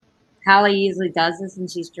Hallie usually does this,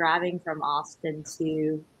 and she's driving from Austin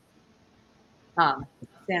to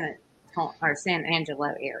San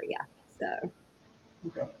Angelo area. So.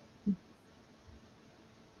 Okay.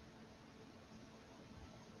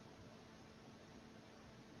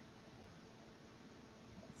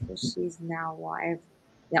 So she's now live.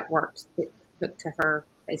 That works. It hooked to her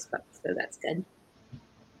Facebook, so that's good.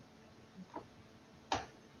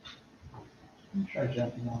 Try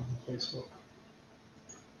jumping on Facebook.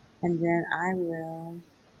 And then I will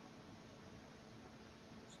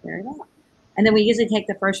share it out. And then we usually take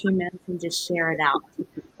the first few minutes and just share it out to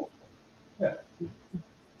people. Yeah.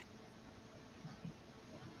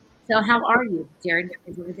 So how are you, Jarod?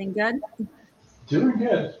 Is everything good? Doing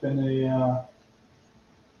good. It's been a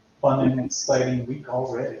fun and exciting week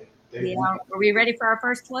already. Yeah. Are we ready for our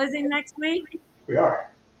first closing next week? We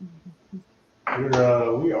are.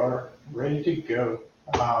 We are ready to go.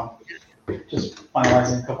 Just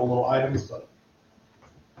finalizing a couple little items, but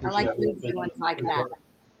I like moving ones like that.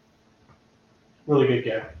 Really good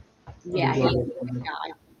guy. Yeah, he's a good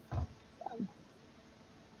guy.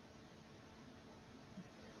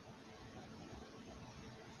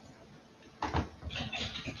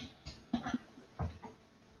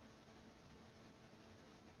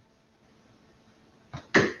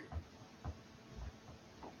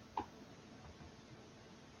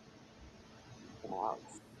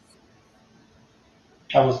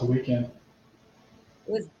 How was the weekend?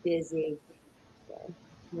 It was busy. So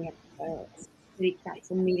we have city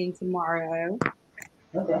council meeting tomorrow.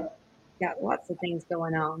 Okay. Got lots of things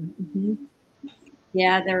going on. Mm-hmm.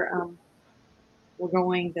 Yeah, we're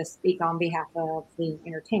going to speak on behalf of the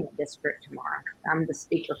entertainment district tomorrow. I'm the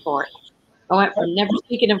speaker for it. I went from never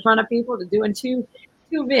speaking in front of people to doing two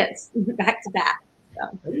events back to back. So.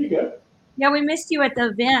 There you go. Yeah, we missed you at the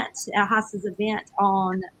event, Haas's event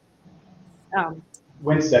on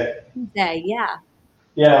Wednesday. Yeah.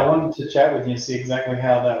 Yeah, I wanted to chat with you and see exactly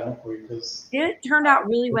how that went for you because it turned out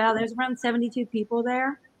really well. There's around 72 people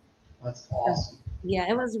there. That's awesome. Yeah,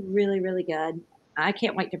 it was really, really good. I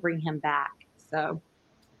can't wait to bring him back. So,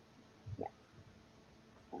 yeah.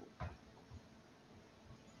 So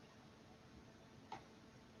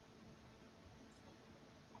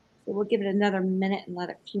we'll give it another minute and let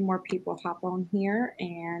a few more people hop on here,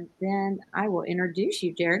 and then I will introduce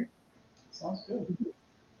you, Jarod. Sounds good.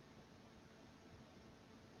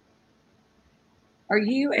 Are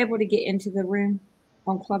you able to get into the room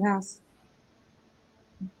on Clubhouse?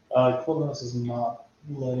 Clubhouse is not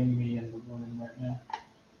letting me in the room right now.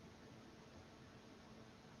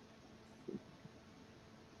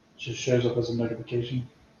 Just shows up as a notification.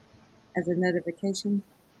 As a notification?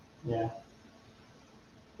 Yeah.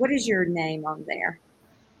 What is your name on there?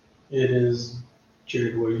 It is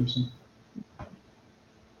Jarod Williamson. Let's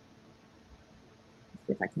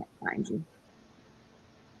see if I can't find you.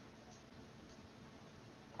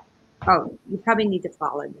 Oh, you probably need to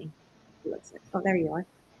follow me. It looks like. Oh, there you are.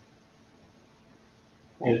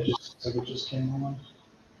 Okay. Yeah, it just came on.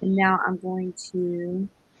 And now I'm going to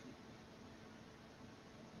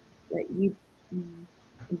let you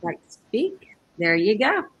invite to speak. There you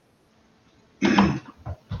go. I'm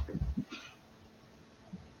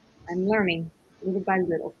learning little by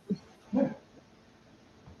little. Yeah.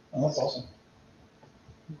 Oh, that's awesome.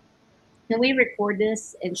 Can we record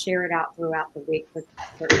this and share it out throughout the week for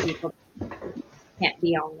certain people can't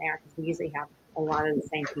be on there because we usually have a lot of the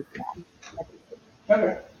same people on.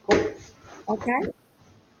 Okay, cool. Okay.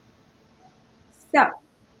 So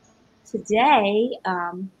today,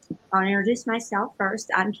 I'll introduce myself first.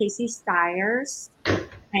 I'm Casey Stiers,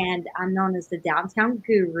 and I'm known as the Downtown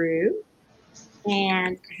Guru.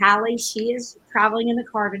 And Hallie, she is traveling in the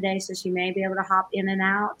car today, so she may be able to hop in and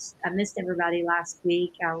out. I missed everybody last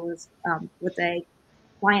week. I was with a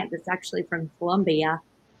client that's actually from Colombia.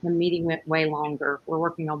 The meeting went way longer. We're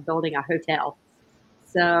working on building a hotel.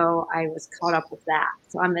 So I was caught up with that.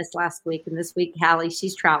 So I missed last week. And this week, Hallie,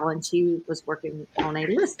 she's traveling. She was working on a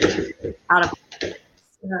listing out of.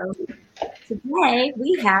 So today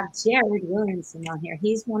we have Jarod Williamson on here.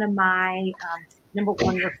 He's one of my number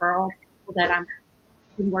one referral people that I've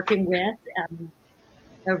been working with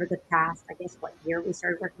over the past, I guess, what year we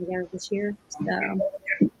started working together this year. So,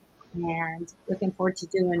 and looking forward to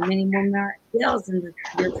doing many more deals in the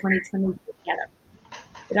year 2020 together.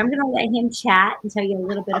 But I'm going to let him chat and tell you a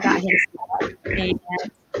little bit about himself, and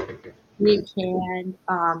we can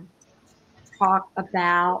talk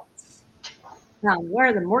about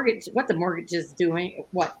what the mortgage is doing,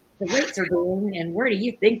 what the rates are doing, and where do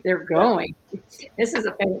you think they're going. This is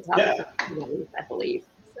a favorite topic for me, I believe.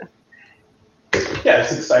 So. Yeah,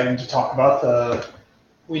 it's exciting to talk about.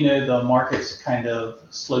 we know the market's kind of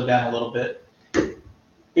slowed down a little bit.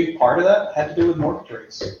 Big part of that had to do with mortgage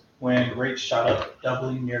rates. When rates shot up,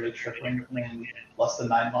 doubling, nearly tripling in less than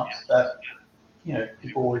 9 months, that,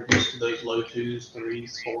 people were used to those low twos,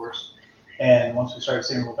 threes, fours. And once we started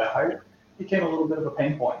seeing a little bit higher, it became a little bit of a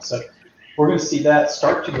pain point. So we're going to see that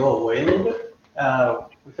start to go away a little bit.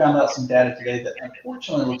 We found out some data today that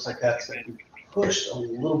unfortunately looks like that's going to be pushed a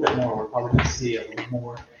little bit more. We're probably going to see a little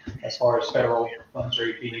more as far as federal funds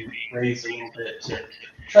rate being raised a little bit to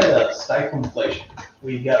try to stifle inflation.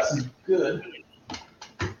 We got some good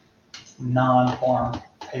non-farm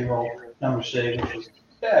payroll numbers today, which was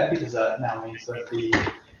bad because that now means that the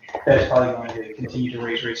Fed's probably going to continue to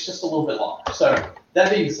raise rates just a little bit longer. So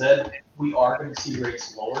that being said, we are going to see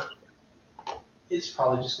rates lower. It's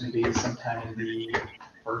probably just going to be sometime in the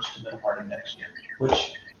first to middle part of next year,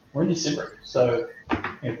 which we're in December. So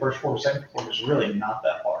first quarter, second quarter is really not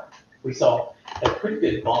that far. We saw a pretty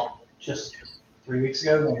good bump just 3 weeks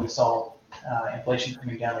ago when we saw inflation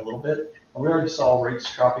coming down a little bit. And we already saw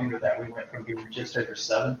rates dropping with that. We went from being just over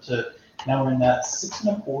 7 to now we're in that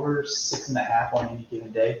 6.25, 6.5 on any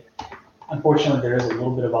given day. Unfortunately, there is a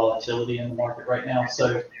little bit of volatility in the market right now,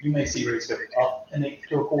 so you may see rates go up in a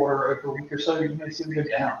quarter over a week or so. You may see them go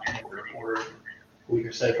down in a quarter over a week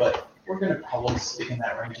or so, but we're going to probably stick in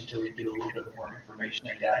that range until we get a little bit more information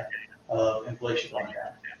and data of inflation going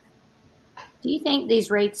down. Do you think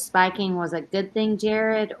these rates spiking was a good thing,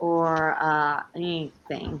 Jarod, or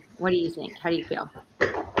anything? What do you think? How do you feel?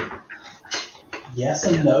 Yes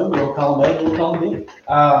and no. We'll call them A, we'll call them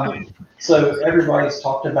B. So everybody's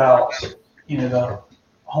talked about, the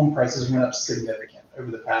home prices went up significant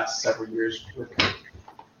over the past several years.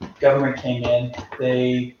 Government came in,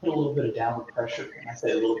 they put a little bit of downward pressure, and I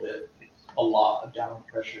say a little bit, a lot of downward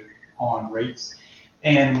pressure on rates.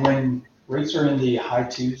 And when rates are in the high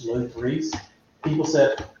 2s, low 3s, people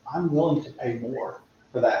said, I'm willing to pay more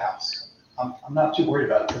for that house. I'm not too worried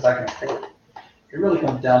about it because I can afford it. It really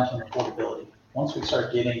comes down to affordability. Once we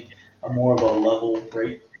start getting a more of a level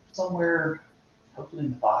rate, somewhere hopefully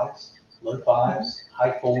in the 5s, low 5s,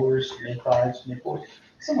 high 4s, mid 5s, mid 4s,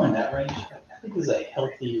 somewhere in that range, I think is a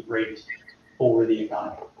healthy rate for the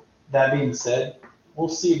economy. That being said, we'll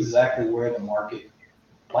see exactly where the market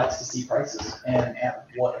likes to see prices and at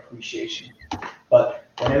what appreciation. But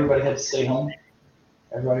when everybody had to stay home,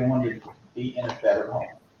 everybody wanted to be in a better home.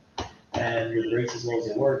 And with rates as low as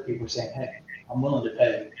they were, people were saying, hey, I'm willing to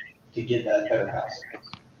pay to get that better house.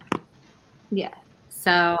 Yeah.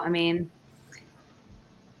 So,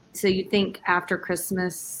 so you think after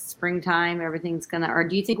Christmas, springtime, everything's or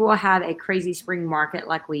do you think we'll have a crazy spring market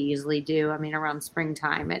like we usually do? Around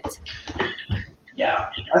springtime, Yeah,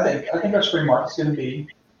 I think our spring market's going to be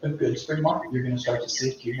a good spring market. You're going to start to see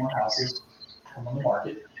a few more houses come on the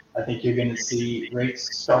market. I think you're going to see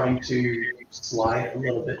rates starting to slide a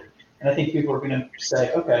little bit. And I think people are going to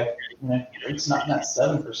say, okay, it's not in that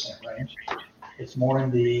 7% range. It's more in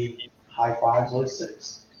the high 5s, low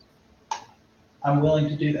 6s. I'm willing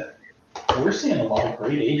to do that. We're seeing a lot of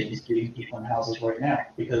great agents getting people in houses right now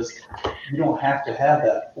because you don't have to have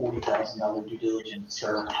that $40,000 due diligence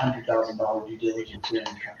or $100,000 due diligence here in the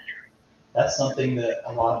country. That's something that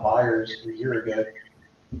a lot of buyers a year ago,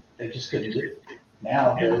 they just couldn't do.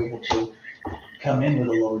 Now they're able to come in with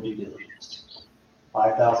a lower due diligence.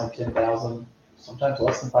 5,000, 10,000, sometimes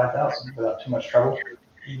less than 5,000 without too much trouble.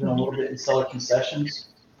 Even a little bit in seller concessions.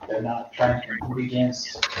 They're not trying to compete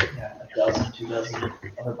against a dozen, 2 dozen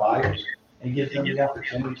other buyers. And it gives them the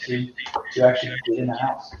opportunity to actually get in a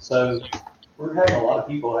house. So we're having a lot of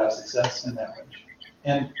people have success in that range.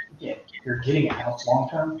 And again, if you're getting a house long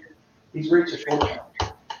term, these rates are short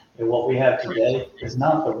term. And what we have today is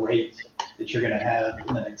not the rate that you're going to have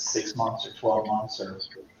in the next 6 months or 12 months. Or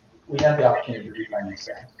we have the opportunity to refinance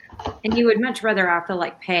that. And you would much rather have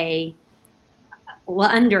to pay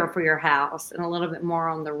under for your house and a little bit more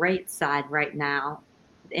on the rate side right now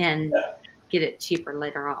and get it cheaper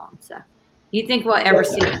later on. So you think we'll ever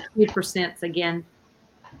see 2% again?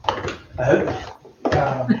 I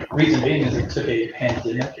hope. Reason being is it took a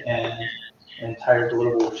pandemic and an entire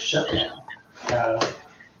global shutdown.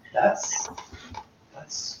 That's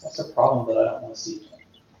a problem that I don't want to see.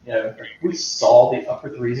 If we saw the upper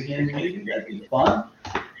 3s again, maybe that'd be fun.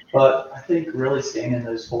 But I think really staying in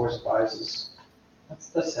those 4s and 5s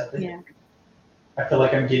that's healthy. Yeah. I feel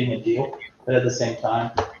like I'm getting a deal, but at the same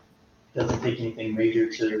time, it doesn't take anything major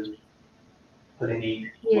to put any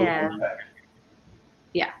impact.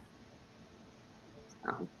 Yeah.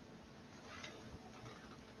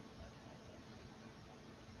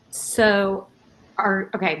 So,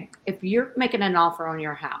 if you're making an offer on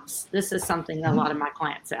your house, this is something that a lot of my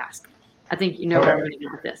clients ask. I think you know where I'm going to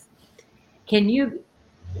go with this.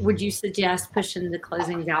 Would you suggest pushing the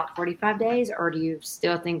closings out 45 days, or do you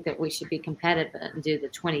still think that we should be competitive and do the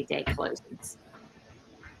 20-day closings?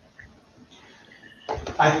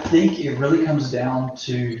 I think it really comes down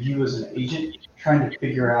to you as an agent trying to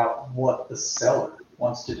figure out what the seller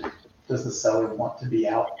wants to do. Does the seller want to be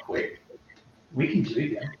out quick? We can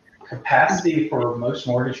do them. Capacity for most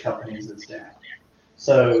mortgage companies is down.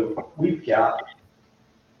 So we've got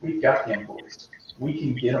the employees. We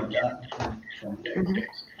can get them done in 20 days. Mm-hmm.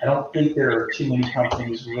 I don't think there are too many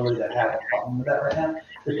companies really that have a problem with that right now.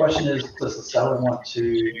 The question is, does the seller want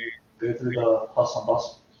to go through the hustle and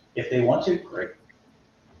bustle? If they want to, great.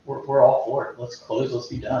 We're all for it. Let's close, let's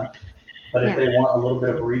be done. But if they want a little bit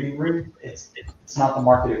of breathing room, it's not the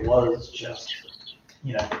market it was just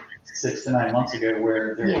 6 to 9 months ago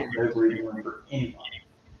where there was no breathing room for anybody.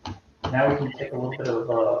 Now we can take a little bit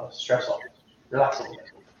of stress off, relax a little bit.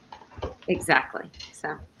 Exactly.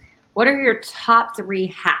 So, what are your top 3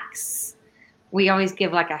 hacks? We always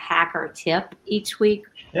give like a hack or a tip each week.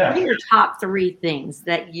 Yeah. What are your top 3 things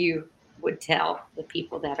that you would tell the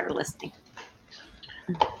people that are listening?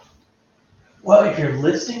 Well, if you're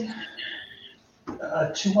listing,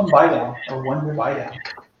 a 2-1 buy down or 1-year buy down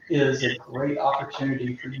is a great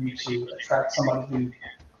opportunity for you to attract somebody who,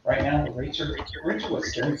 right now, the rates are what's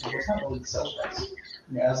scaring people. It's not really the sales price.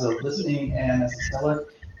 As a listing and as a seller,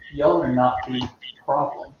 y'all are not the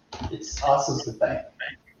problem. It's us as the bank.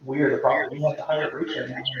 We are the problem. We have the higher rates right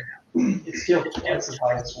now. It's still twice as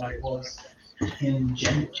high as what it was in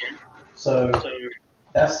January. So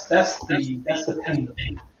that's the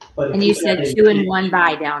pain. But and you said 2-1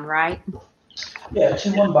 buy down, right? Yeah,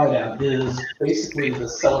 2-1 buy down is basically the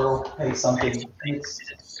seller will pay something. And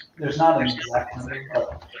there's not an exact number,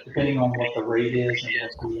 but depending on what the rate is and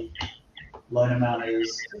what the loan amount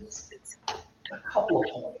is, it's a couple of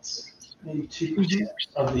points, maybe 2%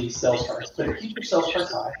 of the sales price. But it keeps your sales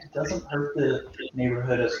price high. It doesn't hurt the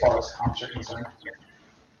neighborhood as far as comps are concerned.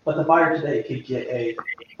 But the buyer today could get a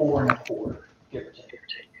 4 1/4, give or take.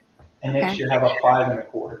 And next year have a 5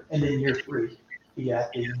 1/4, and then year 3 be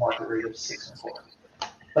at the market rate of 6 1/4.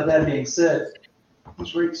 But that being said,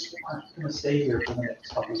 these rates aren't going to stay here for the next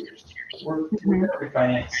couple of years. We're going to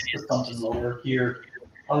refinance to something lower here,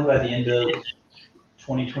 probably by the end of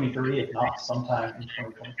 2023, if not sometime in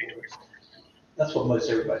 2024. That's what most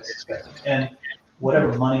everybody's expecting. And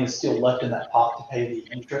whatever money is still left in that pot to pay the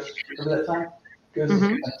interest over that time goes as a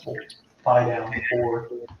principal buy down for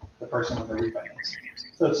the person when they're refinancing.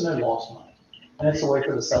 So it's no lost money. And it's a way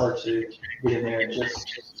for the seller to get in there and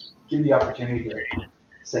just give the opportunity to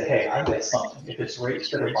say, hey, I've got something. If it's rates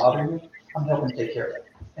that are bothering me, I'm helping take care of it.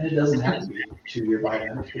 And it doesn't have to be a 2-year buy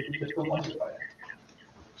down. It could be just a 1-year buy down.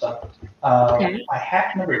 So my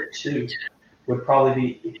hack number 2 would probably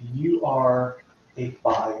be, if you are a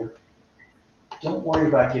buyer, don't worry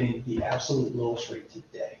about getting the absolute lowest rate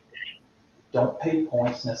today. Don't pay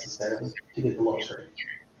points necessarily to get the lowest rate.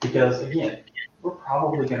 Because again, we're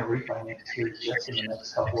probably going to refinance here just in the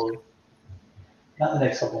next not the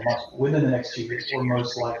next couple of months, within the next 2 years. We're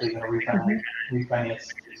most likely going to refinance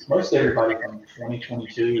most everybody from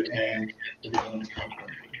 2022 and the beginning of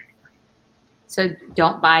 2023. So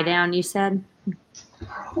don't buy down, you said?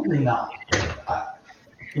 Probably not.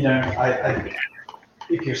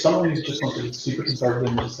 If you're someone who's just wants to be super conservative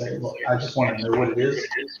and just say, look, I just want to know what it is,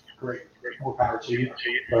 great, more power to you.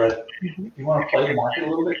 But if you want to play the market a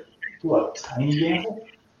little bit, do a tiny gamble,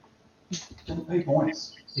 don't pay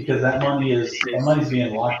points. Because that money's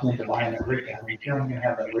being locked into buying that rate down. If you're only going to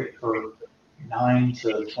have that rate for 9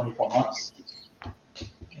 to 24 months,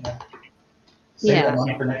 save that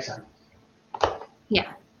money for next time.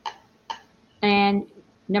 Yeah. And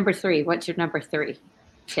number 3, what's your number 3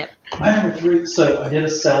 tip? My number 3, so I did a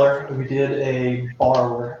seller, we did a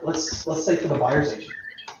borrower. Let's say for the buyer's agent.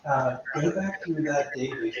 Go back through that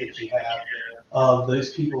database that you have of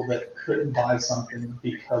those people that couldn't buy something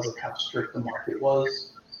because of how strict the market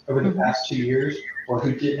was over the past 2 years, or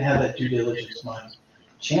who didn't have that due diligence money.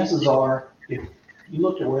 Chances are, if you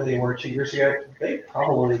looked at where they were 2 years ago, they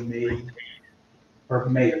probably made or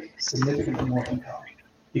make significantly more income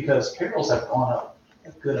because payrolls have gone up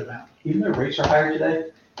a good amount. Even though rates are higher today,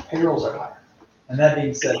 payrolls are higher. And that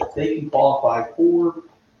being said, they can qualify for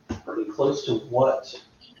pretty close to what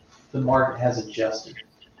the market has adjusted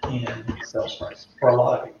in sales price for a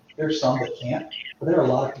lot of people. There's some that can't, but there are a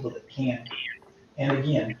lot of people that can. And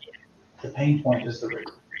again, the pain point is the rate.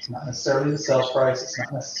 It's not necessarily the sales price. It's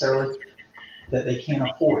not necessarily that they can't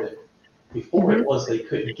afford it. Before it was they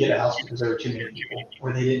couldn't get a house because there were too many people,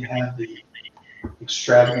 or they didn't have the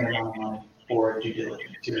extravagant amount of money for due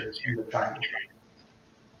diligence here in the triangle.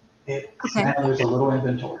 Now there's a little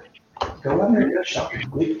inventory. Go out there and go shopping.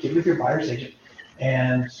 Get with your buyer's agent,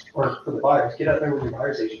 or for the buyers, get out there with your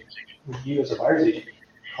buyer's agent, with you as a buyer's agent.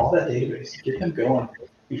 Call that database, get them going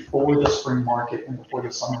before the spring market and before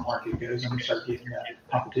the summer market goes, and we start getting that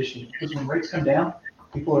competition. Because when rates come down,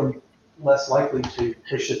 people are less likely to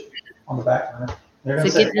push it on the back burner. They're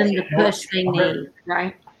going to get them the push they need,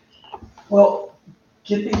 right? Well,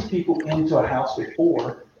 get these people into a house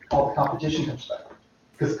before all the competition comes back,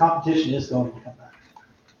 because the competition is going to come back.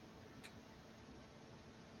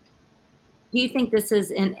 Do you think this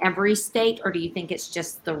is in every state, or do you think it's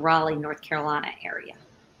just the Raleigh, North Carolina area?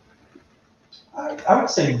 I would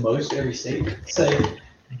say most every state. Say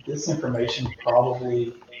this information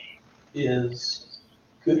probably is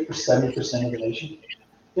good for 70% of the nation.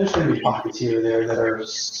 There's going to be pockets here or there that are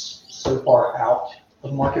so far out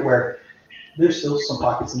of the market where there's still some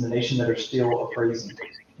pockets in the nation that are still appraising.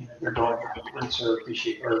 They're going, rates are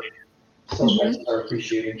appreciating, or sales prices are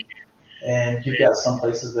appreciating, and you've got some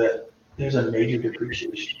places that there's a major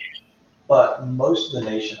depreciation. But most of the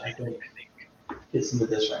nation, I think, gets into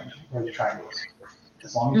this range where the triangle is.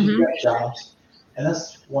 As long as you've got jobs, and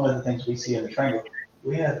that's one of the things we see in the triangle,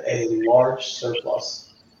 we have a large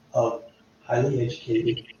surplus of highly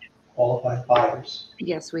educated, qualified buyers.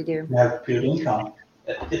 Yes, we do. Who have good income.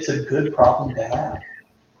 It's a good problem to have.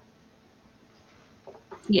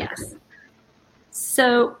 Yes.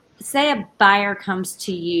 So say a buyer comes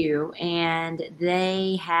to you and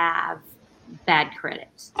they have bad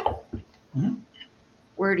credit.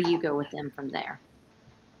 Where do you go with them from there?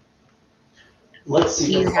 Let's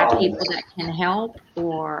see. Do you have people that can help,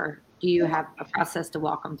 or do you have a process to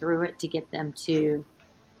walk them through it to get them to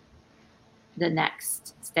the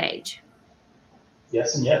next stage?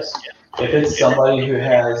 Yes and yes. If it's somebody who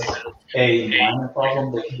has a minor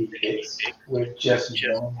problem that can be fixed with just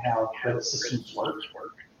knowing how credit systems work,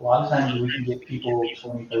 a lot of times we can get people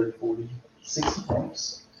 20, 30, 40, 60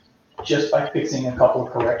 points just by fixing a couple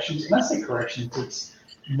of corrections. And I say corrections, it's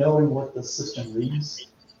knowing what the system reads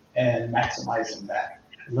and maximizing that.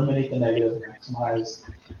 Eliminate the negative, maximize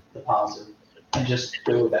the positive, and just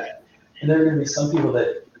go with that. And there are going to be some people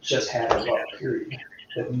that just have a rough period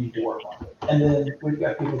that we need to work on. And then we've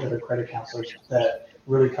got people that are credit counselors that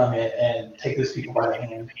really come in and take those people by the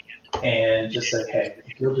hand and just say, hey,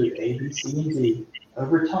 if you'll do A, B, C, and D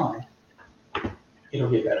over time, it'll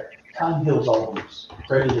get better. Time heals all wounds.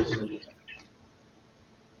 Credit is immediate.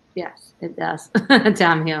 Yes, it does.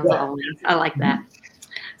 Time heals all wounds. I like that.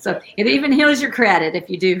 So it even heals your credit if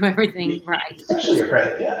you do everything right. Especially your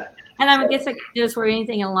credit, yeah. And I guess it goes for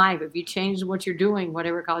anything in life. If you change what you're doing,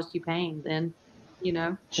 whatever caused you pain, then,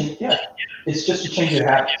 Yeah, it's just a change of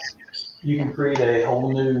habits. You can create a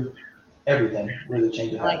whole new everything with a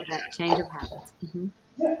change of habits. I like that, change of habits.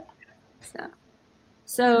 Yeah.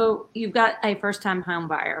 So you've got a first-time home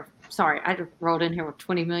buyer. Sorry, I just rolled in here with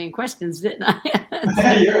 20 million questions, didn't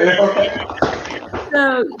I? You're okay.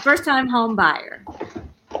 So first-time home buyer.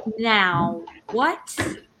 Now, what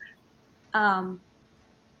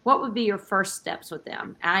would be your first steps with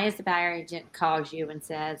them? I, as the buyer agent, calls you and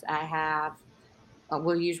says, I have,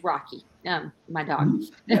 we'll use Rocky, my dog,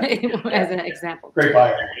 as an example. Great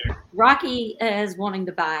buyer. Rocky is wanting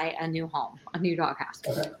to buy a new home, a new doghouse.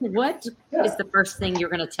 Okay. What is the first thing you're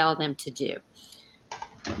going to tell them to do?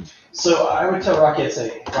 So I would tell Rocky, I'd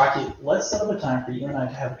say, Rocky, let's set up a time for you and I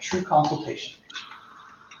to have a true consultation.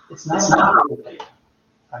 It's not a consultation.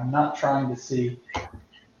 I'm not trying to see,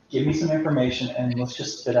 give me some information and let's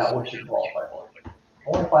just spit out what you qualify for. I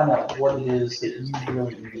want to find out what it is that you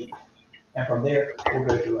really need. And from there, we'll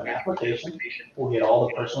go through an application. We'll get all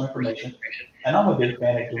the personal information. And I'm a big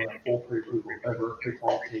fan of doing a full pre-approval over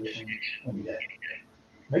pre-qualification any day.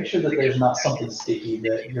 Make sure that there's not something sticky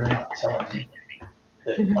that you're not telling me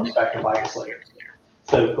that comes back to bite us later.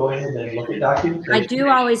 So go ahead and look at documentation. I do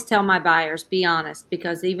always tell my buyers, be honest,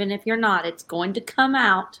 because even if you're not, it's going to come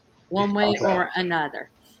out one way or another.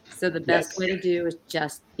 So the best way to do is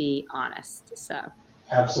just be honest. So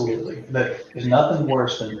absolutely. There's nothing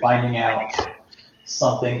worse than finding out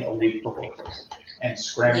something a week before and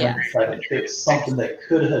scrambling to try to fix something that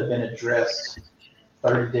could have been addressed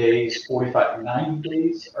 30 days, 45, 90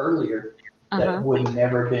 days earlier that would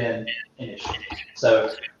never have been an issue.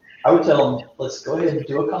 So I would tell them, let's go ahead and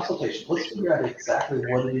do a consultation. Let's figure out exactly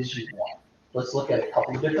what it is you want. Let's look at a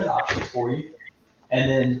couple of different options for you.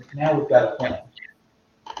 And then now we've got a plan.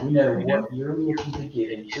 We know what you're looking to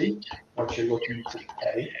get into, what you're looking to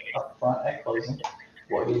pay up front at closing,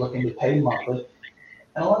 what you're looking to pay monthly.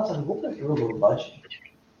 And a lot of times we'll go through a little budget.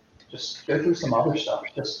 Just go through some other stuff.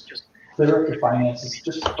 Just clear up your finances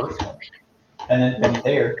just personally. And then from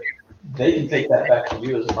there, they can take that back to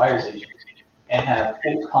you as a buyer's agent and have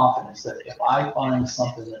full confidence that if I find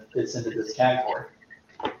something that fits into this category,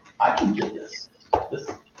 I can get this.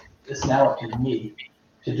 It's now up to me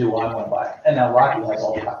to do what I want to buy. And now Rocky has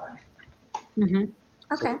all the power. Mm-hmm.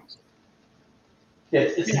 Okay. So, yeah,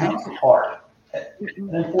 it's not hard.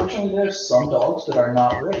 And unfortunately, there's some dogs that are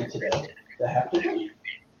not ready today that have to wait.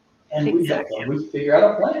 And we figure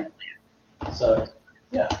out a plan. So,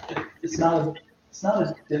 yeah, it's not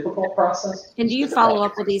a difficult process. And do you follow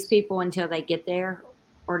up with these people until they get there,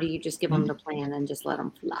 or do you just give them the plan and just let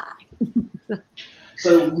them fly?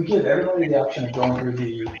 So we give everybody the option of going through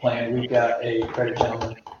the plan. We've got a credit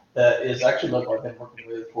gentleman that is actually local I've been working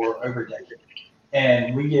with for over a decade.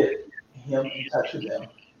 And we get him in touch with them.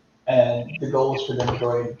 And the goal is for them to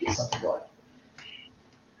go ahead and get something going.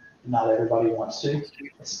 Not everybody wants to.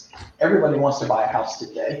 Everybody wants to buy a house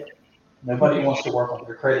today. Nobody wants to work on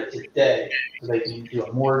their credit today so they can do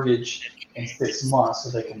a mortgage in 6 months so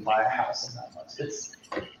they can buy a house in 9 months.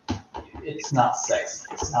 It's not sexy.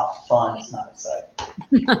 It's not fun. It's not exciting.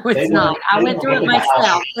 No, it's not. I went through it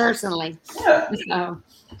myself personally. Yeah.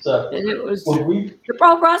 So it was the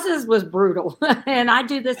whole process was brutal, and I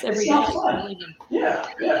do this every day. Fun.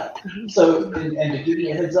 Yeah. So and to give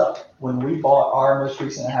you a heads up, when we bought our most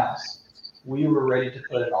recent house, we were ready to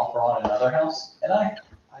put an offer on another house, and I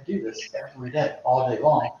do this every day, all day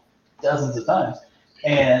long, dozens of times,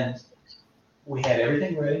 and we had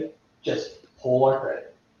everything ready, just pull our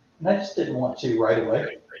credit. And I just didn't want to right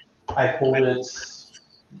away. I pulled it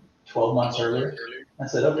 12 months earlier. I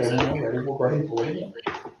said, okay, when we're ready, we'll go ahead and pull it again.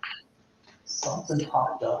 Something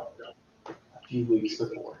popped up a few weeks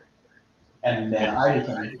before. And then I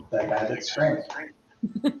became that guy that screamed.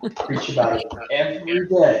 Preach about it every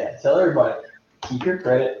day. I tell everybody, keep your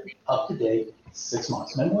credit up to date 6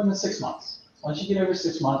 months, no more than 6 months. Once you get over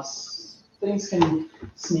 6 months, things can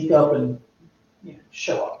sneak up and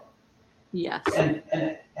show up. Yes. And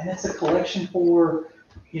it's a collection for,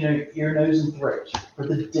 ear, nose, and throat, for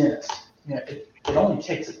the dentist. It only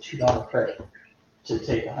takes a $2 credit to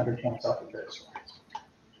take 100 points off your credit score.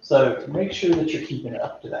 So make sure that you're keeping it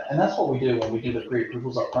up to that. And that's what we do when we do the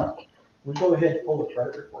pre-approvals up front. We go ahead and pull the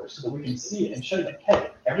credit report so that we can see it and show them,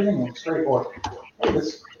 hey, everything looks great. Or, hey,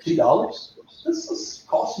 this $2, this is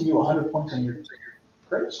costing you 100 points on your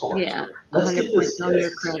credit score. Yeah, 100 points on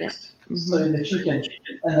your credit. So that you can,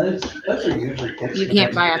 and those are usually tips. You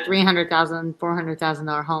can't buy a $300,000,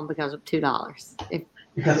 $400,000 home because of $2.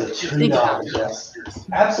 Because of $2, yes,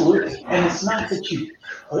 absolutely. And it's not that you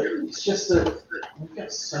couldn't; it's just that we've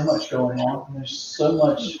got so much going on, and there's so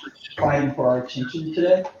much fighting for our attention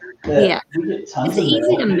today that we get tons of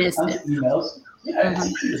mail, tons of emails. Yeah, it's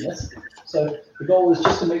easy to miss it. So the goal is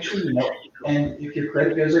just to make sure you know it. And if your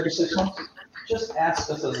credit goes over 6 months, just ask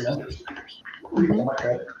us as lenders. My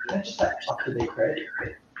credit, and just have up-to-date credit.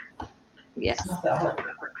 Yes. It's not that hard.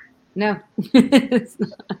 No. And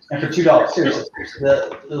for $2, seriously,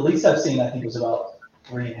 the least I've seen, I think, was about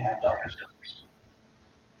 $3.50.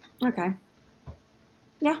 Okay.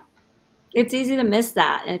 Yeah, it's easy to miss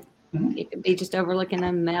that. It could be just overlooking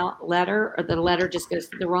a mail letter, or the letter just goes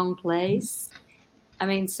to the wrong place. I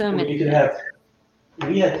mean, so many.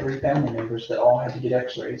 We had 3 family members that all had to get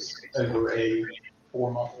X-rays over a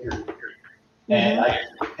 4-month period.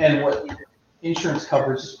 And what insurance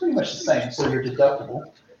covers is pretty much the same. So your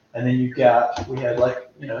deductible, and then we had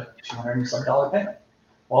 $200 and some payment.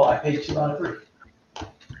 Well, I paid 2 out of 3.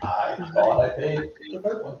 I thought I paid the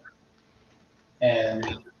third one,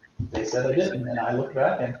 and they said I didn't. And I looked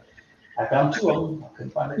back and I found 2 of them. I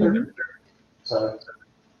couldn't find the third one. So,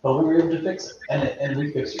 but we were able to fix it, and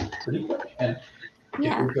we fixed it pretty quick. And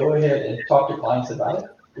if we go ahead and talk to clients about it,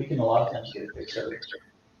 we can a lot of times get it fixed early.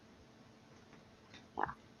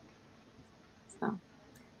 So,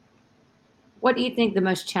 what do you think the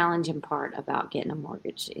most challenging part about getting a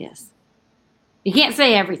mortgage is? You can't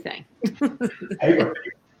say everything.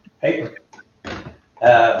 Paper.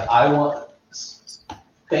 I want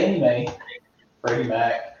Fannie Mae, Freddie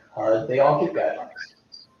Mac, they all give guidelines.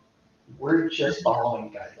 We're just following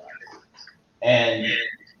guidelines. And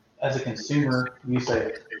as a consumer, you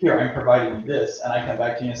say, here, I'm providing you this. And I come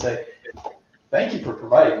back to you and say, thank you for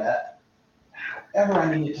providing that. However,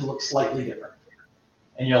 I need it to look slightly different.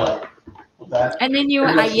 And you're like, well, that. And then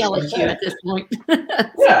I yell at you at this point.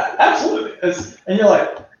 Yeah, absolutely. And you're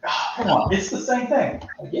like, oh, come on, it's the same thing.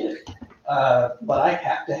 I get it. But I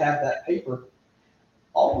have to have that paper.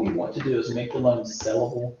 All we want to do is make the loan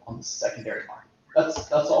sellable on the secondary market.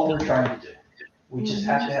 That's all we're trying to do. We just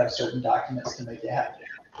have to have certain documents to make it happen.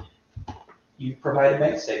 You provide a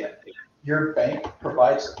bank statement. Your bank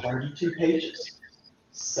provides 32 pages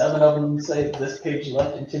 7 of them say this page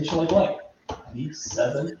left intentionally blank. I need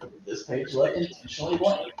 7 this page left intentionally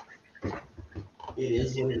blank. It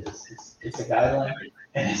is what it is. It's a guideline,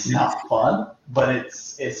 and it's not fun, but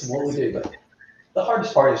it's what we do. But the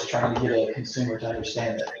hardest part is trying to get a consumer to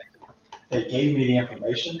understand that they gave me the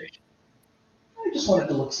information. I just want it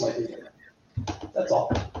to look slightly different. That's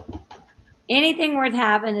all. Anything worth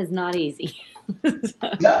having is not easy.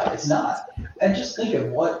 No, it's not. And just think of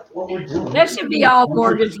what we're doing. That should be all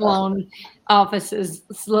mortgage loan offices'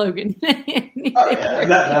 slogan. Oh, yeah,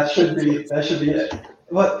 that should be it.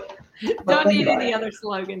 But don't need any other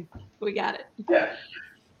slogan. We got it. Yeah.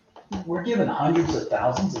 We're giving hundreds of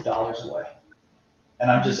thousands of dollars away. And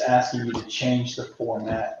I'm just asking you to change the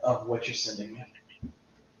format of what you're sending me.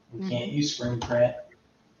 We can't use screen print.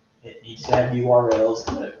 It needs to have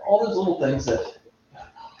URLs. All those little things that,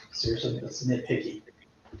 seriously, that's nitpicky.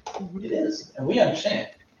 It is. And we understand.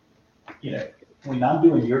 You know, when I'm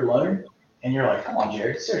doing your loan, and you're like, come on,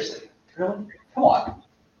 Jarod, seriously, really? Come on.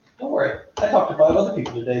 Don't worry. I talked to 5 other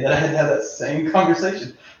people today that I had to have that same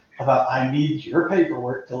conversation about I need your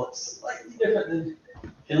paperwork to look slightly different than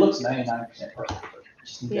it looks 99% perfect.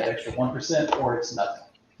 Just need that extra 1% or it's nothing.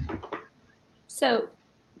 So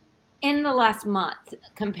in the last month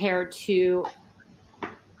compared to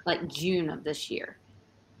like June of this year,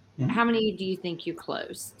 how many do you think you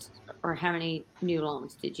closed? Or how many new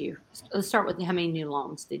loans did you? Let's start with how many new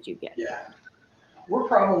loans did you get? Yeah. We're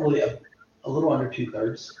probably a little under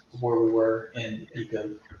 2/3 of where we were in the peak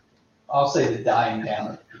of, I'll say, the dying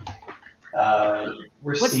down.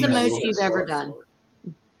 What's the most you've ever done?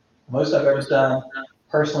 The most I've ever done,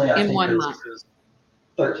 personally, I think in 1 month.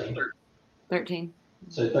 13. 13.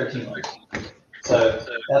 So 13 loans. So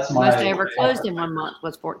that's my most I ever closed in 1 month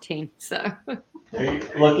was 14. So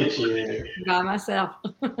look at you. By myself.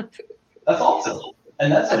 That's awesome.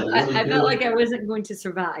 And that's a really I felt like I wasn't going to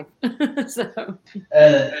survive. So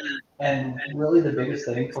and really the biggest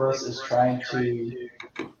thing for us is trying to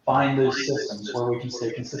find those systems where we can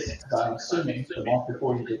stay consistent. Because I'm assuming the month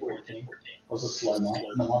before you did 14 was a slow month,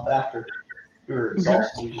 and the month after you were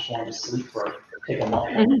exhausted. You just wanted to sleep for take a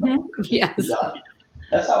month. Yes.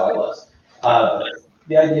 That's how I was.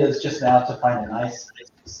 The idea is just now to find a nice,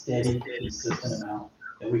 steady, consistent amount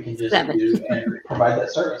that we can just do and provide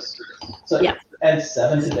that service. So, and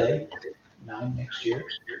 7 today, 9 next year,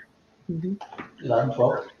 11,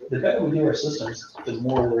 12. The better we do our systems, the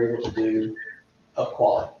more we're able to do of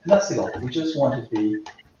quality. And that's the goal. We just want to be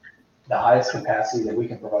the highest capacity that we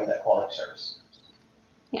can provide that quality service.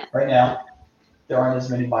 Yeah. Right now, there aren't as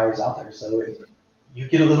many buyers out there, so you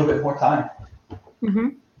get a little bit more time.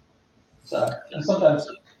 So, and sometimes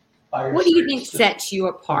buyers. What do you think sets you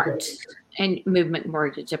apart and Movement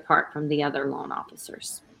Mortgage apart from the other loan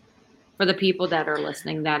officers? For the people that are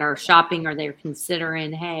listening, that are shopping or they're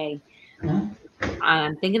considering, hey,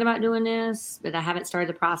 I'm thinking about doing this, but I haven't started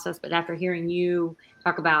the process. But after hearing you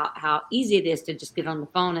talk about how easy it is to just get on the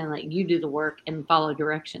phone and let you do the work and follow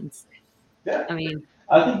directions. Yeah. I mean,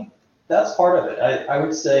 I think that's part of it. I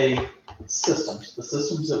would say systems, the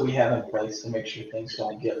systems that we have in place to make sure things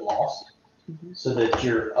don't get lost so that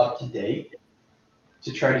you're up to date,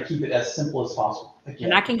 to try to keep it as simple as possible. Again,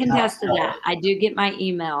 and I can contest to that. I do get my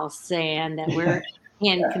emails saying that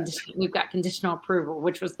we've got conditional approval,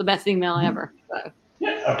 which was the best email ever. So.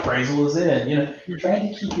 Yeah, appraisal is in. You know, we're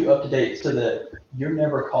trying to keep you up to date so that you're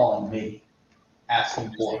never calling me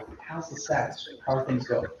asking for how's the status, how are things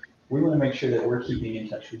going. We want to make sure that we're keeping in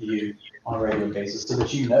touch with you on a regular basis so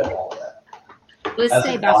that you know all of that. Let's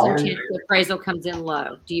say by some chance the appraisal comes in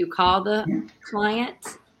low. Do you call the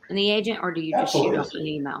client and the agent, or do you just shoot off an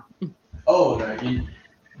email? Oh, no.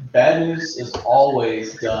 Bad news is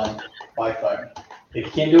always done by phone. If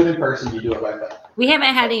you can't do it in person, you do it by phone. We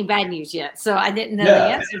haven't had any bad news yet, so I didn't know the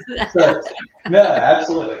answer to that. So, no,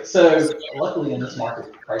 absolutely. So luckily in this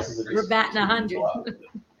market, prices are we're batting 100.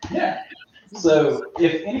 Yeah. So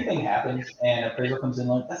if anything happens and appraisal comes in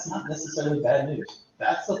low, that's not necessarily bad news.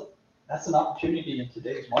 That's an opportunity in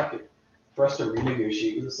today's market for us to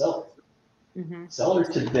renegotiate with the seller. Seller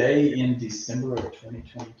today in December of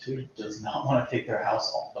 2022 does not want to take their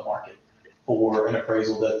house off the market for an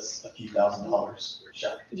appraisal that's a few $1,000s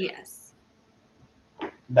shy. Yes.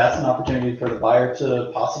 That's an opportunity for the buyer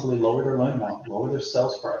to possibly lower their loan amount, lower their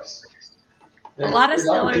sales price. A lot of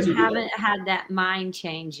sellers haven't had that mind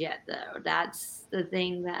change yet, though. That's the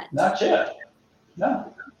thing that. Not yet.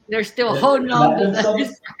 No. They're still holding on to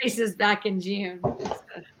those prices back in June.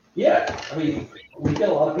 Yeah. I mean, we get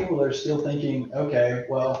a lot of people that are still thinking, okay,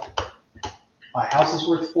 well, my house is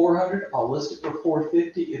worth $400. I'll list it for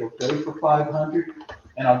 $450. It'll go for $500.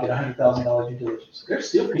 and I'll get $100,000 due diligence. There's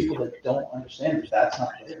still people that don't understand that that's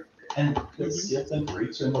not there, and that still think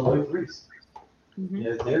rates are in the low threes.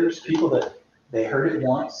 There's people that they heard it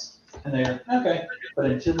once and they're okay, but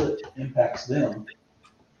until it impacts them,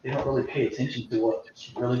 they don't really pay attention to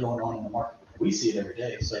what's really going on in the market. We see it every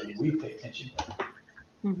day, so we pay attention.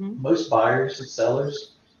 Most buyers and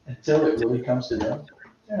sellers, until it really comes to them,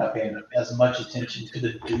 they're not paying as much attention to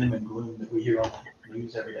the doom and gloom that we hear on the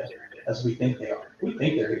news every day as we think they are. We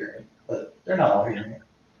think they're hearing it, but they're not all hearing it.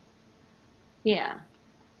 Yeah.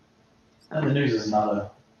 And the news is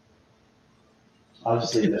not I'll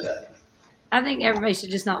just leave it at that. I think everybody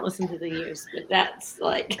should just not listen to the news, but that's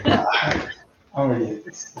like.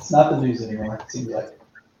 It's not the news anymore, it seems like.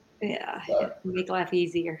 Yeah, it can make life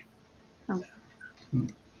easier.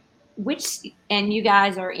 And you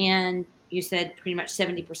guys are in, you said pretty much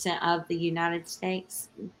 70% of the United States?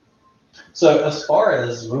 So as far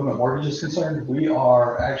as movement mortgage is concerned, we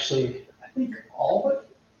are actually, I think, all but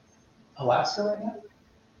Alaska right now.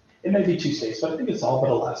 It may be 2 states, but I think it's all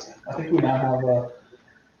but Alaska. I think we now have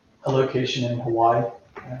a location in Hawaii.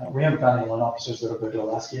 We haven't found any loan officers that will go to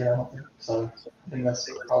Alaska yet, I don't think. So I think that's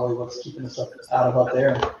probably what's keeping us out of up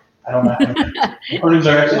there. I don't know how many earnings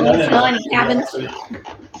are actually done.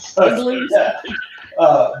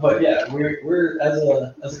 But yeah, we're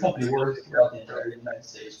as a company, we're throughout the entire United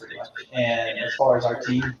States pretty much. And as far as our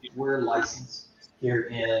team, we're licensed here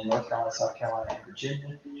in North Carolina, South Carolina, and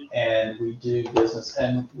Virginia, and we do business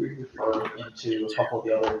and we refer into a couple of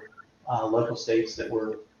the other local states that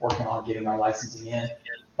we're working on getting our licensing in.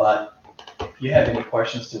 But if you have any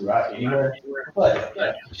questions to write anywhere, but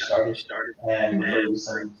yeah, started and refer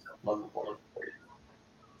some local for you.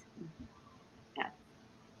 Yeah.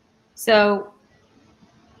 So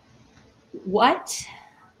let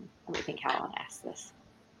me think how I want to ask this.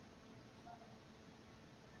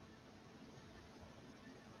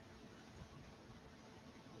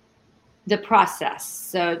 The process.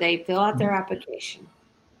 So they fill out their application.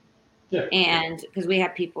 Yeah. And because we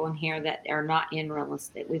have people in here that are not in real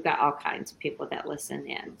estate, we've got all kinds of people that listen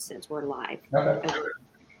in since we're live. Okay.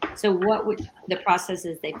 So the process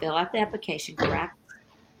is they fill out the application, correct?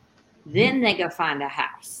 Then they go find a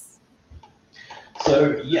house.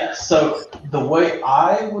 So yes. So the way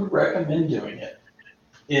I would recommend doing it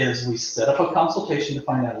is we set up a consultation to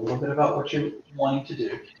find out a little bit about what you're wanting to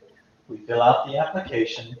do. We fill out the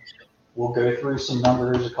application. We'll go through some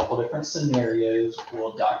numbers, a couple different scenarios.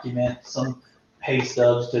 We'll document some pay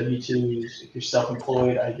stubs, W-2s. If you're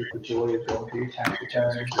self-employed, I get the joy of going through your tax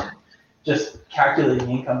returns and just calculating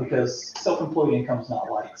income, because self-employed income is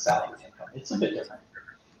not like salary income. It's a bit different.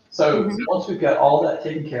 So once we've got all that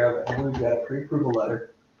taken care of and we've got a pre-approval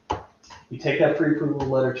letter, we take that pre-approval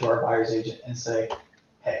letter to our buyer's agent and say,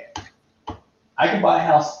 hey, I can buy a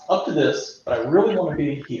house up to this, but I really want to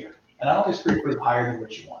be here. And I always pre-approve higher than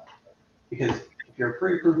what you want. Because if you're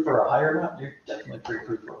pre-approved for a higher amount, you're definitely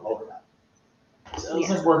pre-approved for a lower amount. So it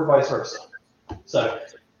doesn't work vice versa. So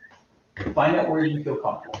find out where you feel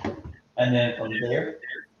comfortable. And then from there,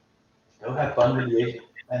 go have fun with the agent.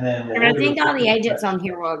 And I think all the agents on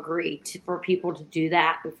here will agree for people to do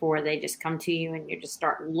that before they just come to you and you just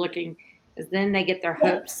start looking. Because then they get their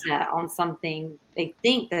hopes set on something. They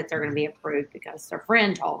think that they're going to be approved because their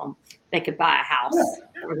friend told them they could buy a house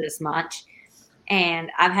for this much. And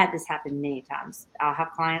I've had this happen many times. I'll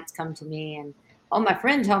have clients come to me and, my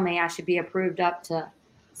friend told me I should be approved up to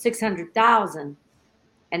 $600,000.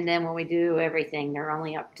 And then when we do everything, they're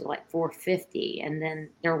only up to like $450,000. And then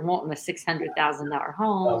they're wanting a $600,000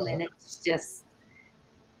 home. And it's just,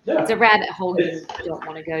 it's a rabbit hole you don't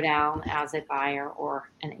want to go down as a buyer or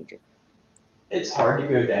an agent. It's hard to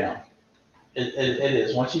go down. It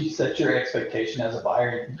is. Once you set your expectation as a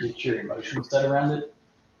buyer and get your emotions set around it,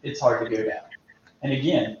 it's hard to go down. And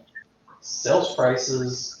again, sales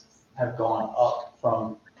prices have gone up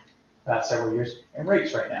from the past several years, and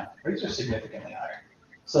rates right now, rates are significantly higher.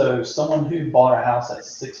 So someone who bought a house at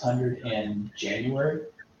 $600,000 in January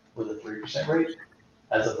with a 3% rate,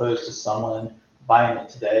 as opposed to someone buying it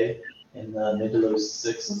today in the mid to low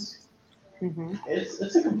sixes,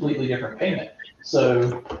 it's a completely different payment.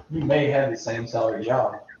 So you may have the same salary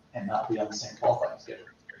job and not be on the same qualifying schedule,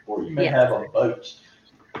 or you may have a boat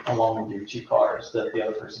along with your 2 cars that the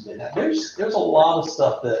other person didn't have. There's a lot of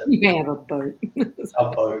stuff that you may have a boat.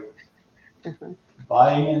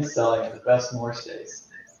 Buying and selling are the best and worst days.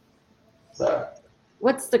 So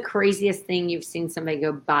what's the craziest thing you've seen somebody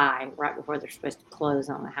go buy right before they're supposed to close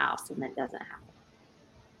on the house and that doesn't happen?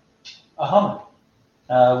 A Hummer.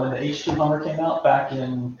 When the H2 Hummer came out back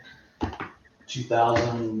in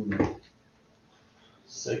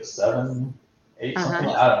 2006, 7, 8, something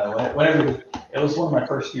like, I don't know, whenever it was one of my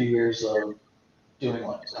first few years of doing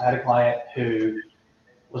loans. I had a client who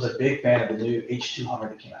was a big fan of the new H2 Hummer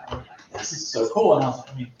that came out. I was like, this is so cool. And I was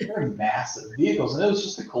like, I mean, they're massive vehicles. And it was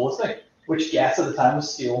just the coolest thing, which gas at the time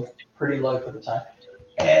was still pretty low for the time.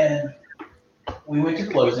 And we went to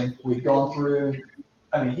closing. We'd gone through,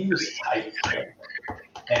 I mean, he was tight.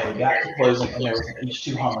 And we got to closing, and there was an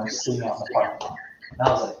H2 Hummer sitting out in the parking lot. And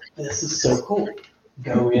I was like, this is so cool.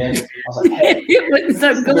 Go in. I was like, hey. It wasn't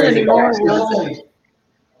so cool anymore.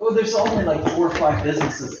 There's only like 4 or 5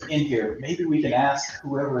 businesses in here. Maybe we can ask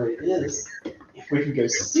whoever it is if we can go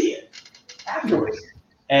see it afterwards.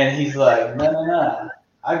 And he's like, no.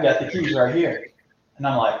 I've got the keys right here. And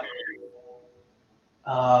I'm like,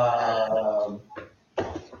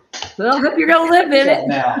 well, I hope you're going to live in it.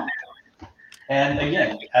 Now. And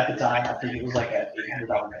again, at the time, I think it was like an $800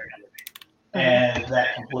 note. And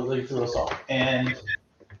that completely threw us off. And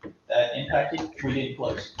that impacted, we didn't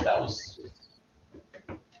close. That was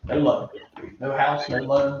no loan, no house, no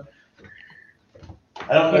loan.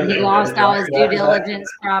 I don't know. And he lost all his due diligence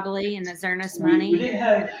probably and his earnest money. We didn't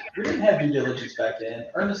have due diligence back then.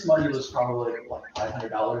 Earnest money was probably like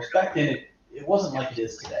 $500. Back then, it wasn't like it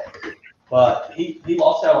is today. But he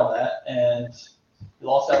lost out on that, and he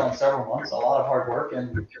lost out on several months, a lot of hard work,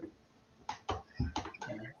 and I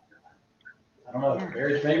don't know,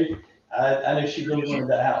 marriage maybe. I know she really wanted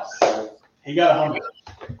that house, so he got 100.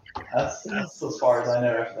 That's as far as I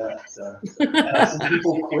know after that. So, and some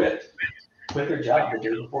people quit their job the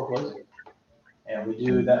day before closing, and we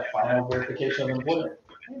do that final verification of employment.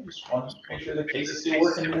 We just want to make sure the case is still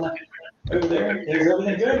working over there. Is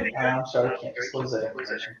everything good? I'm sorry, I can't disclose that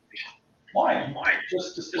information. Why? You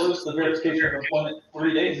just disclosed the verification of employment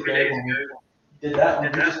 3 days ago when we did that one.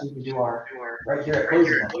 We just need to do our right here at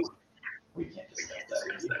closing. We can't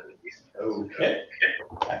discuss that. Okay.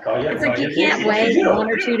 I call you. It's like you can't wait 1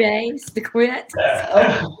 or 2 days to quit.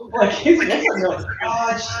 Like he's like,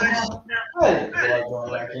 gosh, I didn't feel like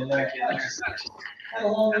going back in there. I just had a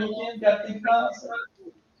long weekend, got things done.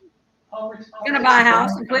 I'm gonna buy a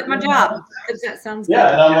house and quit my job. Because that sounds good.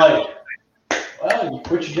 Yeah, and I'm like, well, you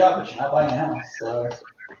quit your job, but you're not buying a house. So,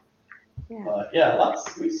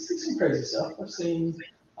 we see some crazy stuff. I've seen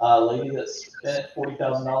a lady that spent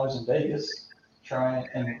 $40,000 in Vegas trying,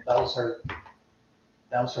 and that was her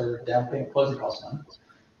down payment closing cost money.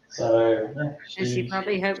 So, yeah. And she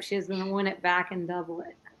probably hoped she was going to win it back and double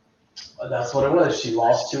it. That's what it was. She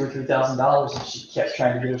lost $2,000 or $3,000, and she kept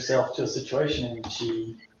trying to get herself to a situation, and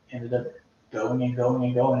she ended up going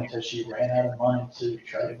until she ran out of money to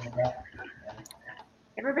try to win back.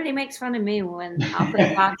 Everybody makes fun of me when I'll put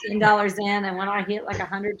 $5, $10 in, and when I hit like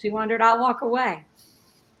 $100, $200, I'll walk away.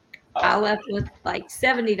 I left with like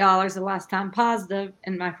 $70 the last time positive,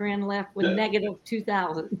 and my friend left with negative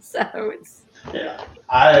 $2,000. So it's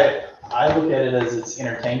I look at it as it's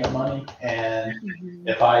entertainment money, and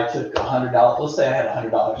if I took $100, let's say I had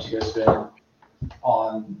 $100 to go spend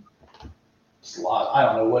on slot, I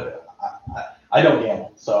don't know what. I don't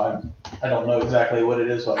gamble, so I don't know exactly what it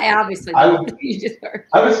is. But I obviously I would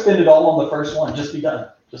spend it all on the first one, just be done.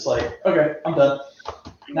 Just like, okay, I'm done.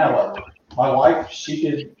 Now what? My wife,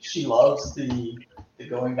 she loves the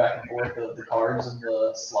going back and forth of the cards and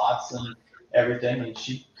the slots and everything, and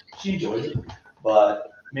she enjoys it. But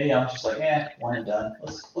me, I'm just like, one and done.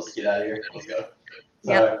 Let's get out of here. Let's go.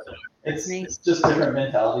 So it's just different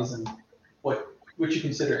mentalities and what you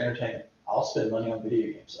consider entertainment. I'll spend money on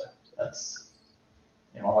video games, so that's.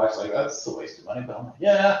 My wife's like, that's a waste of money, but I'm like,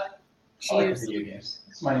 I like video games.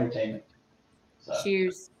 It's my entertainment. So,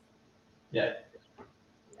 shoes. Yeah.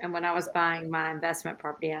 And when I was buying my investment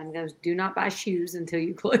property, I goes, do not buy shoes until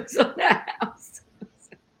you close on that house.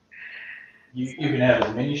 You can have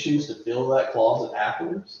as many shoes to fill that closet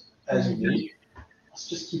afterwards as you need. Let's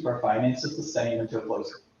just keep our finances the same until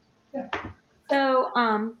closing. Yeah. So,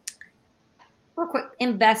 real quick,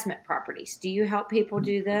 investment properties. Do you help people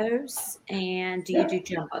do those? And do you do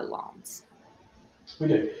jumbo loans? We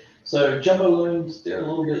do. So jumbo loans, they're a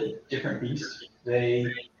little bit different beast.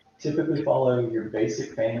 They typically follow your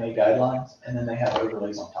basic Fannie Mae guidelines, and then they have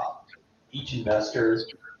overlays on top. Each investor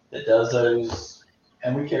that does those,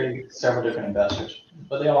 and we carry several different investors,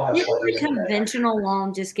 but they all have slightly different. Didn't the conventional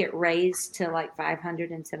loan just get raised to like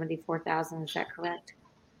 $574,000? Is that correct?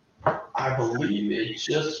 I believe it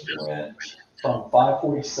just went from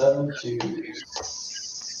 547 to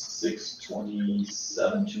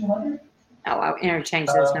 627, 200. Oh, I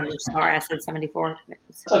interchanged those numbers. Sorry, I said 74.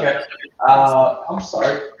 It's okay. I'm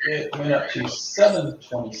sorry. It went up to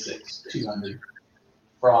 726, 200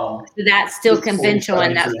 from. So that's still conventional,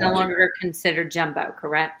 and that's no longer considered jumbo,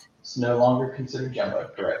 correct? It's no longer considered jumbo,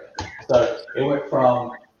 correct. So it went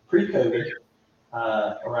from pre-COVID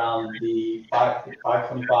around the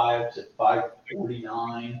 525 to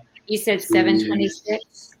 549. You said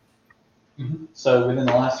 726. So within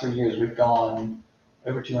the last 3 years, we've gone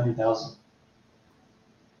over 200,000.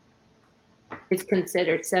 It's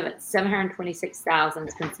considered 726,000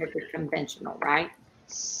 is considered conventional, right?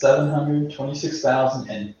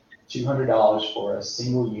 $726,200 for a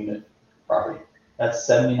single unit property. That's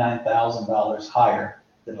 $79,000 higher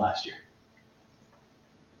than last year.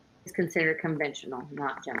 It's considered conventional,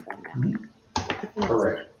 not jumbo now.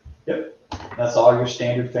 Correct. Yep. That's all your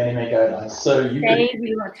standard Fannie Mae guidelines. So you save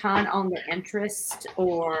you a ton on the interest,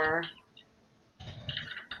 or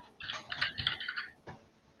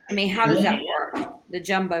I mean, how does that work? The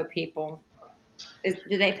jumbo people,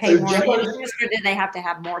 do they pay more in interest, or do they have to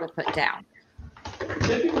have more to put down?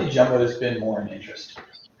 Typically, jumbo has been more in interest.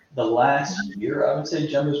 The last year, I would say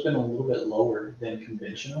jumbo's been a little bit lower than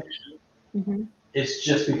conventional. Mm-hmm. It's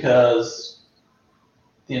just because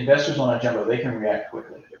the investors on a jumbo, they can react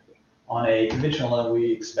quickly. On a conventional loan,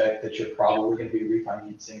 we expect that you're probably going to be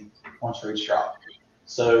refinancing once rates drop.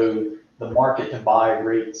 So the market to buy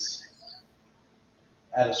rates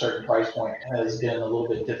at a certain price point has been a little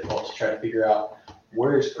bit difficult to try to figure out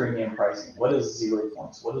where is premium pricing, what is 0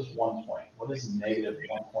 points, what is 1 point, what is negative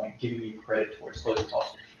 1 point, giving you credit towards closing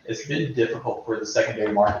costs. It's been difficult for the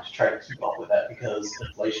secondary market to try to keep up with that because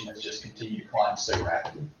inflation has just continued to climb so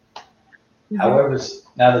rapidly. Mm-hmm. However,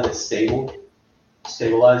 now that it's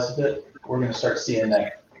stabilized a bit, we're going to start seeing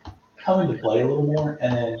that come into play a little more,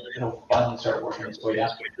 and then it'll finally start working its way down.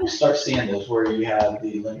 We'll start seeing those where you have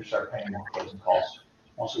the lender start paying more closing costs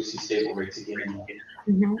once we see stable rates again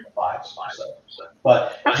in the fives or so.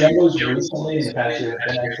 But jumbos recently in the past year have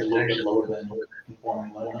been actually a little bit lower than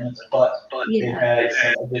conforming loan limits, but they've had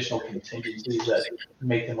some additional contingencies that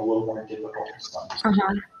make them a little more difficult to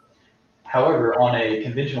fund. However, on a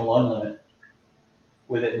conventional loan limit,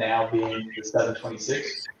 with it now being the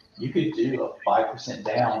 726, you could do a 5%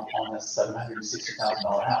 down on a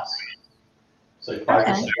 $760,000 house. So 5%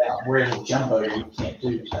 down. Whereas a jumbo, you can't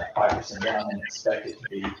do that 5% down and expect it to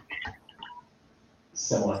be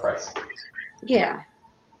similar pricing. Yeah.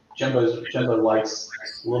 Jumbo likes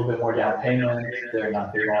a little bit more down payment. They're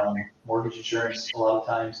not big on mortgage insurance. A lot of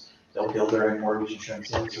times they'll build their own mortgage insurance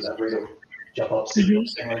in, so that rate will jump up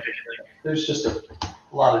significantly. There's just a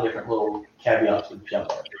lot of different little caveats with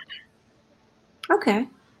jumbo. Okay.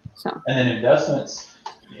 So. And then investments,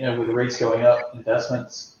 with the rates going up,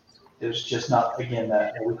 investments, there's just not, again,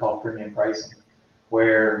 that what we call premium pricing,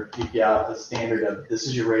 where you've got a standard of this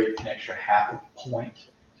is your rate, an extra half a point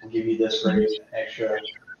will give you this rate, an extra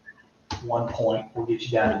 1 point will get you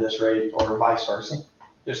down to this rate, or vice versa.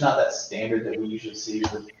 There's not that standard that we usually see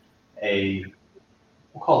with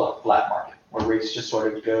we'll call it a flat market, where rates just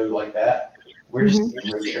sort of go like that. We're just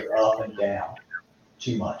seeing rates go up and down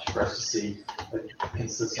too much for us to see a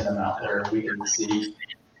consistent amount where we can see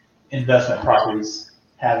investment properties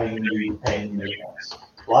having you paying no points.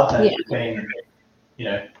 A lot of times you're paying,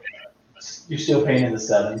 you're still paying in the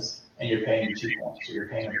sevens and you're paying 2 points, or you're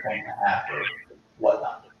paying 1.5 points or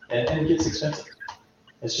whatnot. And it gets expensive.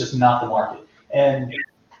 It's just not the market. And,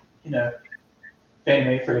 Fannie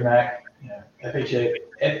Mae, Freddie Mac,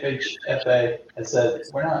 FHFA has said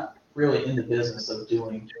we're not really in the business of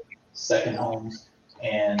doing second homes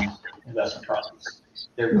and investment properties.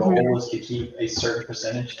 Their goal was to keep a certain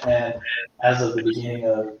percentage, and as of the beginning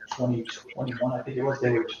of 2021, I think it was,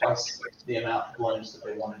 they were twice the amount of loans that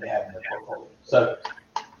they wanted to have in their portfolio. So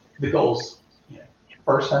the goals,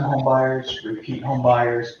 first-time home buyers, repeat home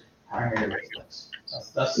buyers, primary residents.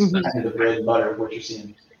 That's kind of the bread and butter of what you're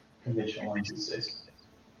seeing conventional loans these days.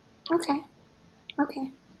 Okay.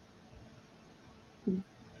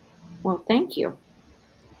 Well, thank you.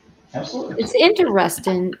 Absolutely. It's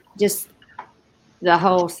interesting, just the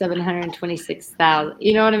whole 726,000.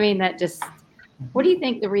 You know what I mean? That just. What do you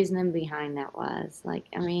think the reasoning behind that was?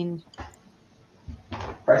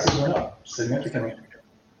 Prices went up significantly.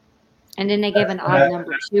 And then they gave an odd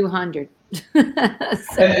number, 200. And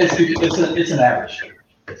it's an average.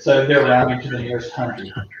 So they're rounding to the nearest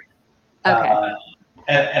 100. Okay.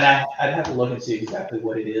 And I'd have to look and see exactly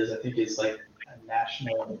what it is. I think it's like a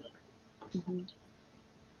national.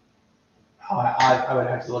 I would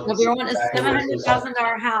have to look. If you want a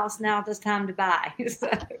 $700,000 house, now it's time to buy. So.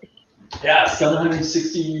 Yeah,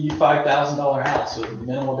 $765,000 house with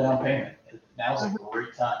minimal down payment. Now's a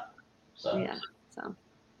great time. So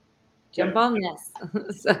jump on this.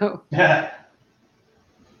 Yeah.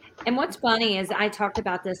 And what's funny is I talked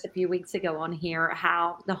about this a few weeks ago on here,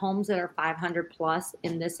 how the homes that are 500 plus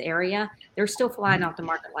in this area, they're still flying off the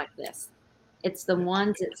market like this. It's the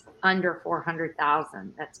ones that's under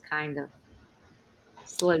 400,000 that's kind of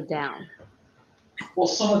slowed down? Well,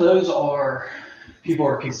 some of those people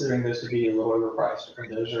are considering those to be a little overpriced, or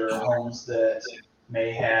those are homes that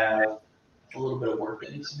may have a little bit of work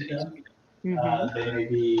that needs to be done. They may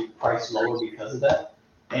be priced lower because of that.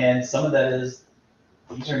 And some of that is,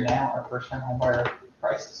 these are now our first time homebuyer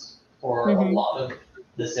prices for a lot of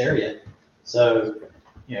this area. So,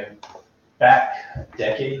 back a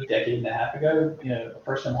decade and a half ago, a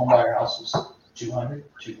first time homebuyer house was 200,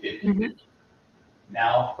 250.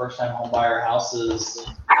 Now, first time homebuyer houses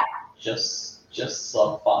just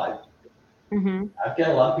sub 5. I've got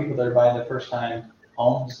a lot of people that are buying their first time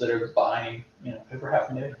homes that are buying, over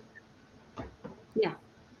 $500,000. Yeah.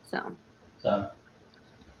 So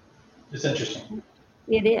it's interesting.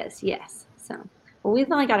 It is, yes. So, well,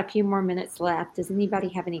 we've only got a few more minutes left. Does anybody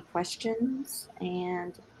have any questions?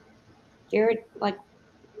 And Jarod,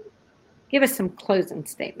 give us some closing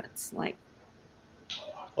statements.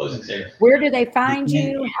 Closing statements. Where do they find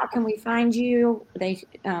you? How can we find you?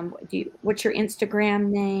 What's your Instagram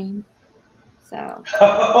name? So.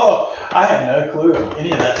 Oh, I have no clue of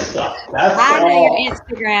any of that stuff. I know your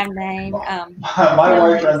Instagram name. My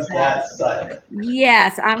wife runs that site.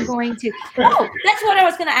 Yes, I'm going to. Oh, that's what I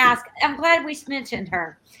was going to ask. I'm glad we mentioned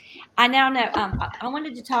her. I now know. I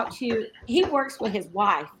wanted to talk to you. He works with his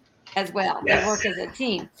wife as well. Yes. They work as a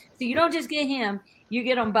team. So you don't just get him, you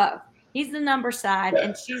get them both. He's the number side,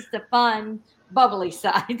 and she's the fun, bubbly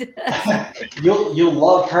side. You'll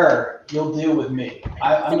love her. You'll deal with me.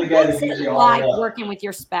 I'm the guy that gives you all the working with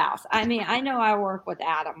your spouse. I mean, I know I work with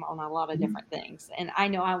Adam on a lot of different things, and I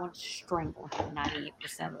know I want to strangle him 98%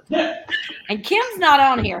 of the time. And Kim's not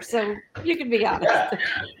on here, so you can be honest.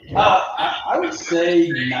 I would say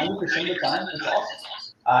 90% of the time it's awesome.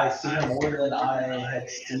 I see her more than I had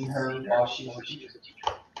seen her while she was a teacher.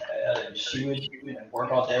 She would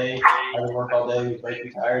work all day, I would work all day, we'd both be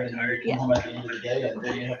tired, and then we'd come home at the end of the day and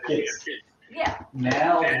then we have kids. Yeah.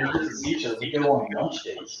 Now we get to see each other, we go on lunch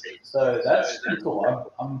dates. So that's pretty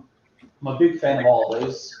cool. I'm a big fan of all of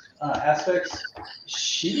those aspects.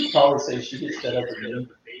 She would probably say she gets fed up with me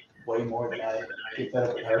way more than I get fed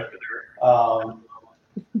up with her.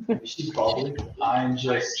 She's bubbly. I'm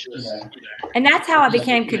just, And that's how I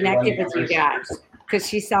became connected with you guys, because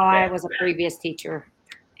she saw I was a previous teacher.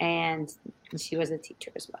 And she was a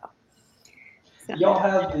teacher as well. So. Y'all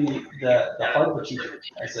have the heart of a teacher.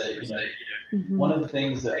 I say, one of the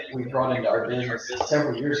things that we brought into our business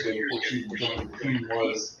several years ago before she joined the team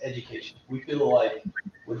was education. We feel like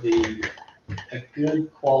with a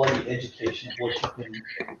good quality education of what you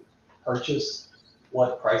can purchase,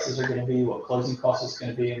 what prices are going to be, what closing costs is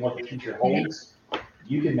going to be, and what the future holds,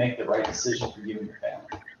 you can make the right decision for you and your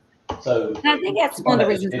family. So I think that's one of the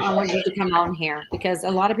reasons I wanted you to come on here, because a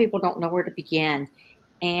lot of people don't know where to begin.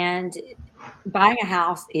 And buying a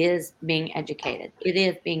house is being educated. It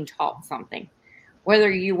is being taught something. Whether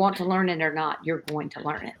you want to learn it or not, you're going to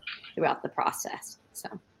learn it throughout the process. So.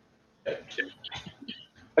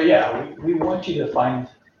 But yeah, we want you to find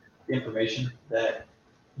information that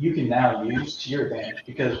you can now use to your advantage,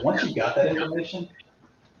 because once you got that information,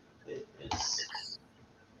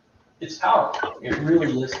 it's powerful. It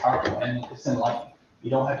really is powerful, and it's enlightening. You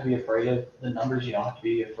don't have to be afraid of the numbers. You don't have to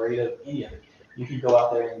be afraid of any of it. You can go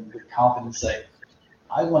out there and with confidence say,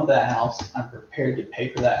 I want that house. I'm prepared to pay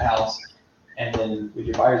for that house. And then with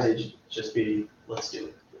your buyer's agent, just be, let's do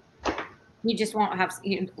it.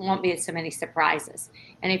 You won't be so many surprises.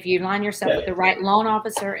 And if you line yourself with the right loan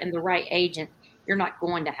officer and the right agent, you're not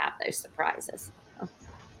going to have those surprises.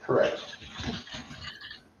 Correct.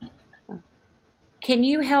 Can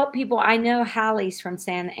you help people? I know Hallie's from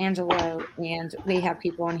San Angelo, and we have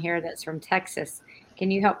people on here that's from Texas.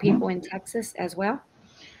 Can you help people in Texas as well?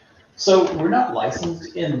 So we're not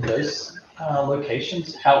licensed in those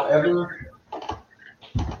locations. However,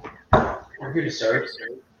 we're here to serve.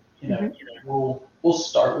 We'll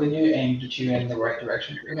start with you and get you in the right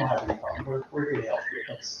direction. We don't have any problem. We're here to help you.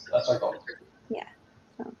 That's our goal. Yeah.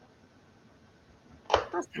 So.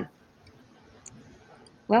 Awesome.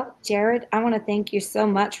 Well, Jarod, I want to thank you so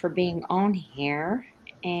much for being on here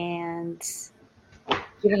and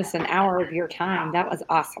giving us an hour of your time. That was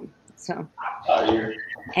awesome. So,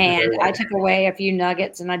 and I took away a few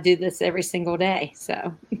nuggets, and I do this every single day.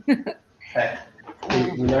 So, okay.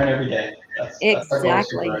 We learn every day. That's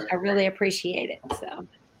exactly. I really appreciate it. So,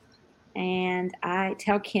 and I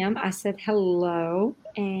tell Kim I said hello,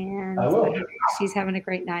 and she's having a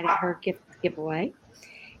great night at her giveaway.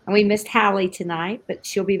 And we missed Hallie tonight, but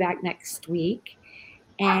she'll be back next week.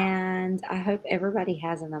 And I hope everybody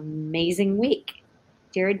has an amazing week.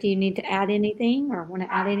 Jarod, do you need to add anything or want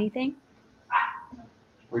to add anything?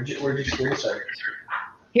 We're just here to serve.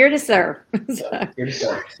 Here to serve. So, here to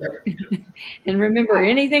serve. And remember,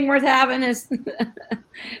 anything worth having is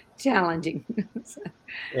challenging.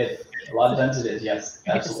 A lot of times it is, yes,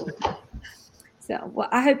 absolutely. So, well,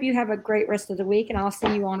 I hope you have a great rest of the week, and I'll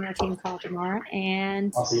see you on our team call tomorrow.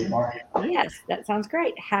 And I'll see you tomorrow. yes, that sounds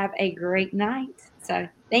great. Have a great night. So,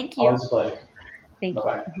 thank you. Always a pleasure. Thank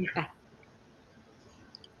Bye-bye. you. Bye.